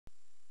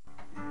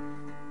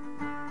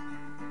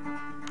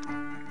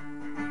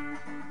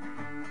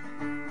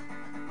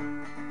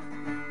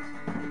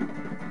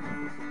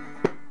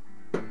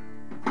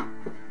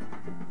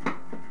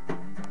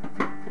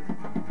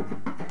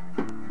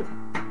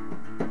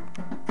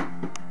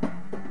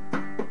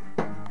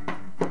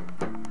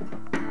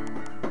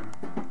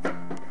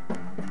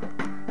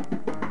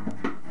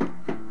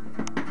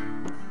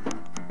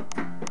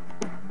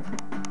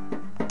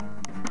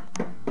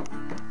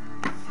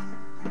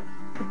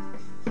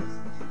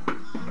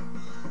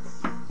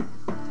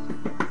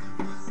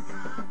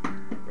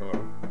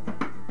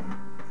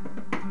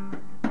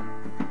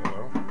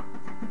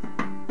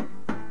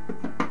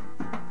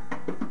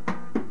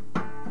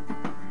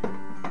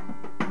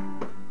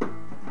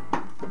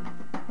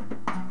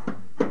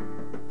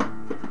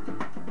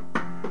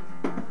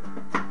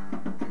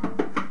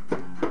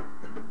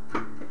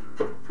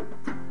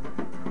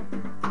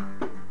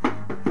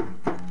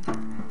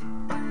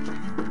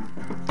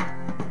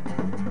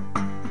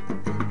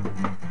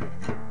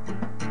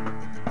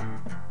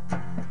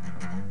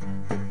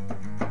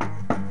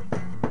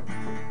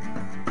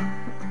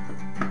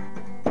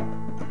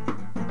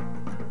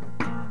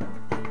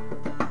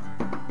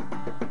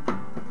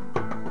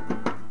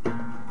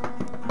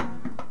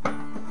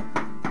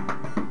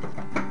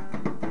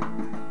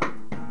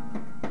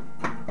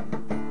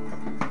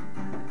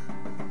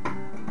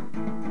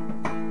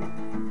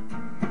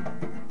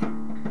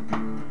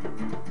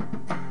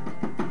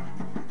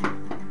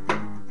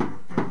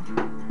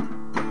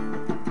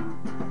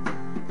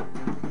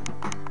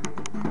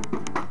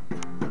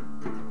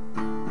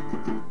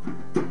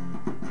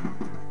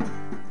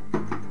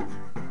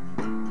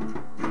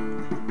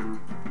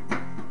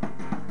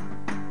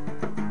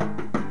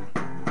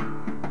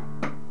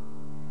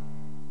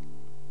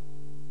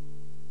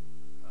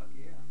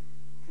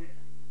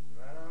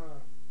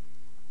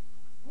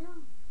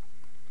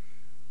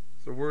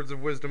words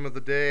of wisdom of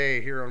the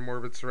day here on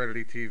Morbid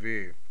Serenity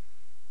TV.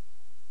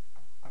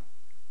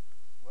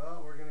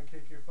 Well, we're gonna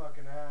kick your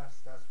fucking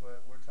ass. That's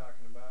what we're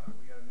talking about.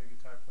 We got a new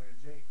guitar player,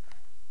 Jake.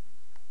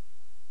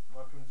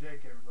 Welcome,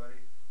 Jake,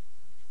 everybody.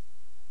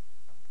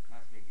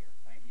 Nice to be here.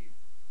 Thank you.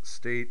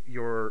 State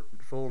your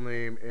full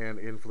name and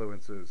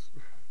influences.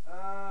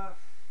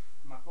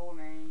 My full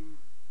name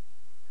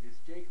is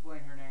Jacob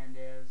Blaine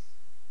Hernandez.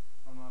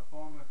 I'm a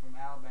former from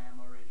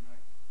Alabama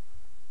originally.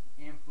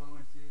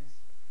 Influences,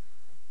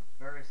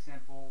 very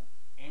simple,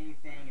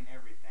 anything and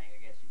everything, I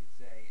guess you could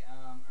say.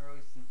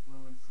 Earliest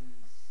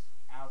influences,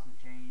 Alice in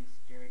Chains,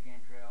 Jerry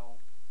Cantrell,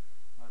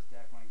 most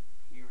definitely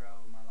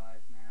hero of my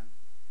life, man.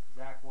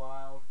 Zach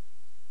Wilde,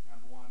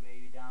 #1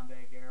 baby,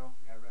 Dimebag Darrell,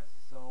 God rest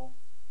his soul,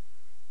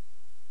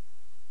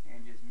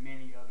 and just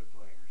many other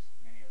players,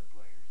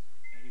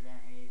 Eddie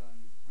Van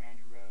Halen,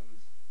 Randy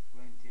Rhoads,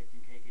 Glenn Tipton,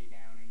 KK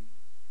Downing,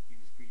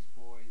 Judas Priest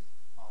Boys,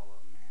 all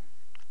of them, man.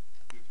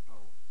 Get your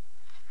pole.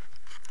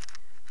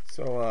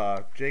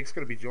 So, Jake's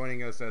going to be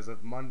joining us as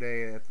of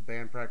Monday at the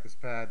band practice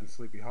pad in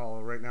Sleepy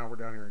Hollow. Right now we're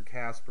down here in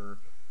Casper.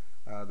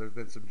 There's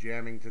been some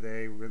jamming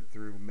today. We went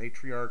through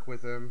Matriarch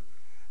with him.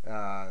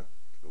 A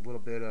little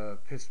bit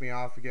of Piss Me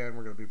Off again.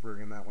 We're going to be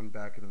bringing that one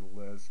back into the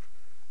list.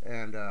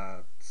 And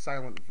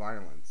Silent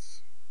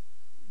Violence,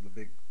 the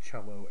big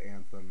cello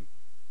anthem.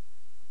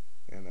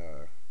 And,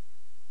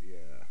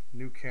 yeah,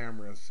 new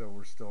cameras, so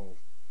we're still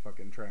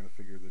fucking trying to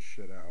figure this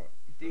shit out.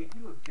 Dude,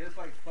 you look just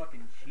like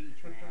fucking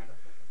Cheech, man.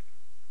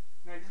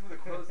 Man, just with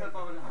a close-up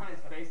on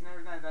his face and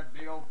everything, that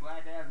big old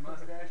black-ass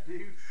mustache,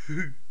 dude.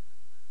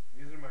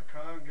 These are my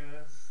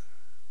congas.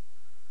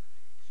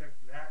 Check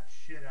that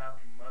shit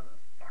out,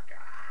 motherfucker.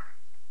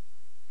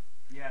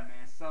 Yeah,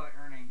 man, Sully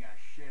Ernie ain't got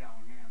shit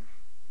on him.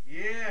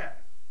 Yeah!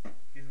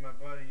 He's my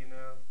buddy, you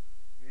know.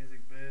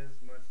 Music biz,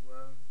 much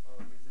love.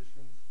 All the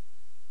musicians.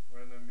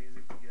 We're in the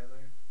music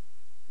together.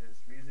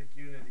 It's music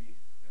unity.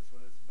 That's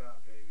what it's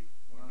about, baby.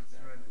 Morbid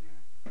Serenity.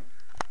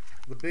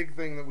 The big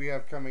thing that we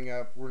have coming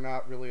up, we're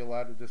not really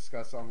allowed to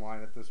discuss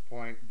online at this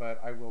point, but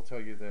I will tell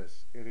you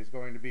this. It is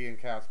going to be in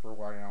Casper,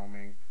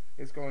 Wyoming.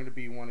 It's going to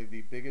be one of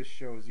the biggest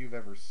shows you've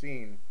ever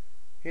seen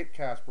hit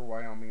Casper,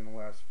 Wyoming in the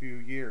last few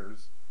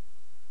years.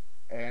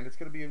 And it's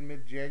going to be in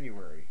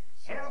mid-January.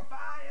 So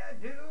Hellfire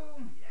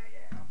Doom!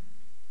 Yeah.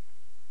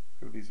 it's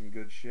going to be some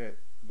good shit.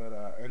 But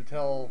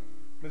until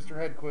Mr.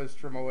 Hedquist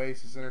from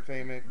Oasis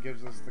Entertainment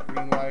gives us the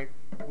green light,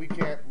 we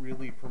can't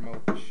really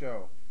promote the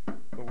show.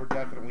 But we're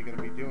definitely going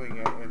to be doing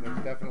it, and there's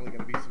definitely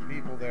going to be some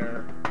people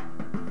there,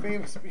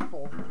 famous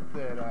people,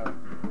 that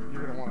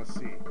you're going to want to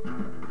see.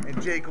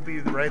 And Jake will be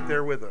right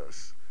there with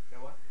us. So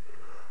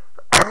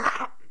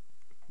what?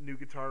 New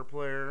guitar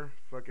player,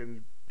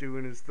 fucking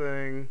doing his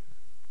thing,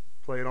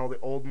 playing all the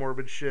old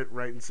Morbid shit,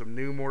 writing some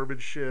new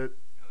Morbid shit.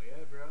 Oh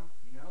yeah, bro.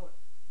 You know it.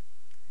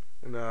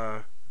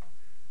 And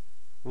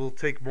we'll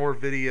take more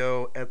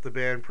video at the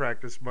band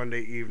practice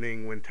Monday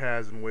evening when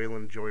Taz and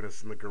Waylon join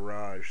us in the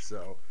garage.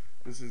 So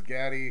this is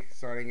Gaddy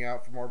signing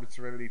out for Morbid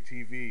Serenity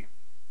TV.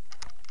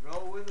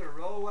 Roll with it or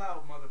roll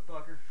out,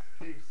 motherfucker.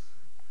 Peace.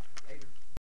 Later.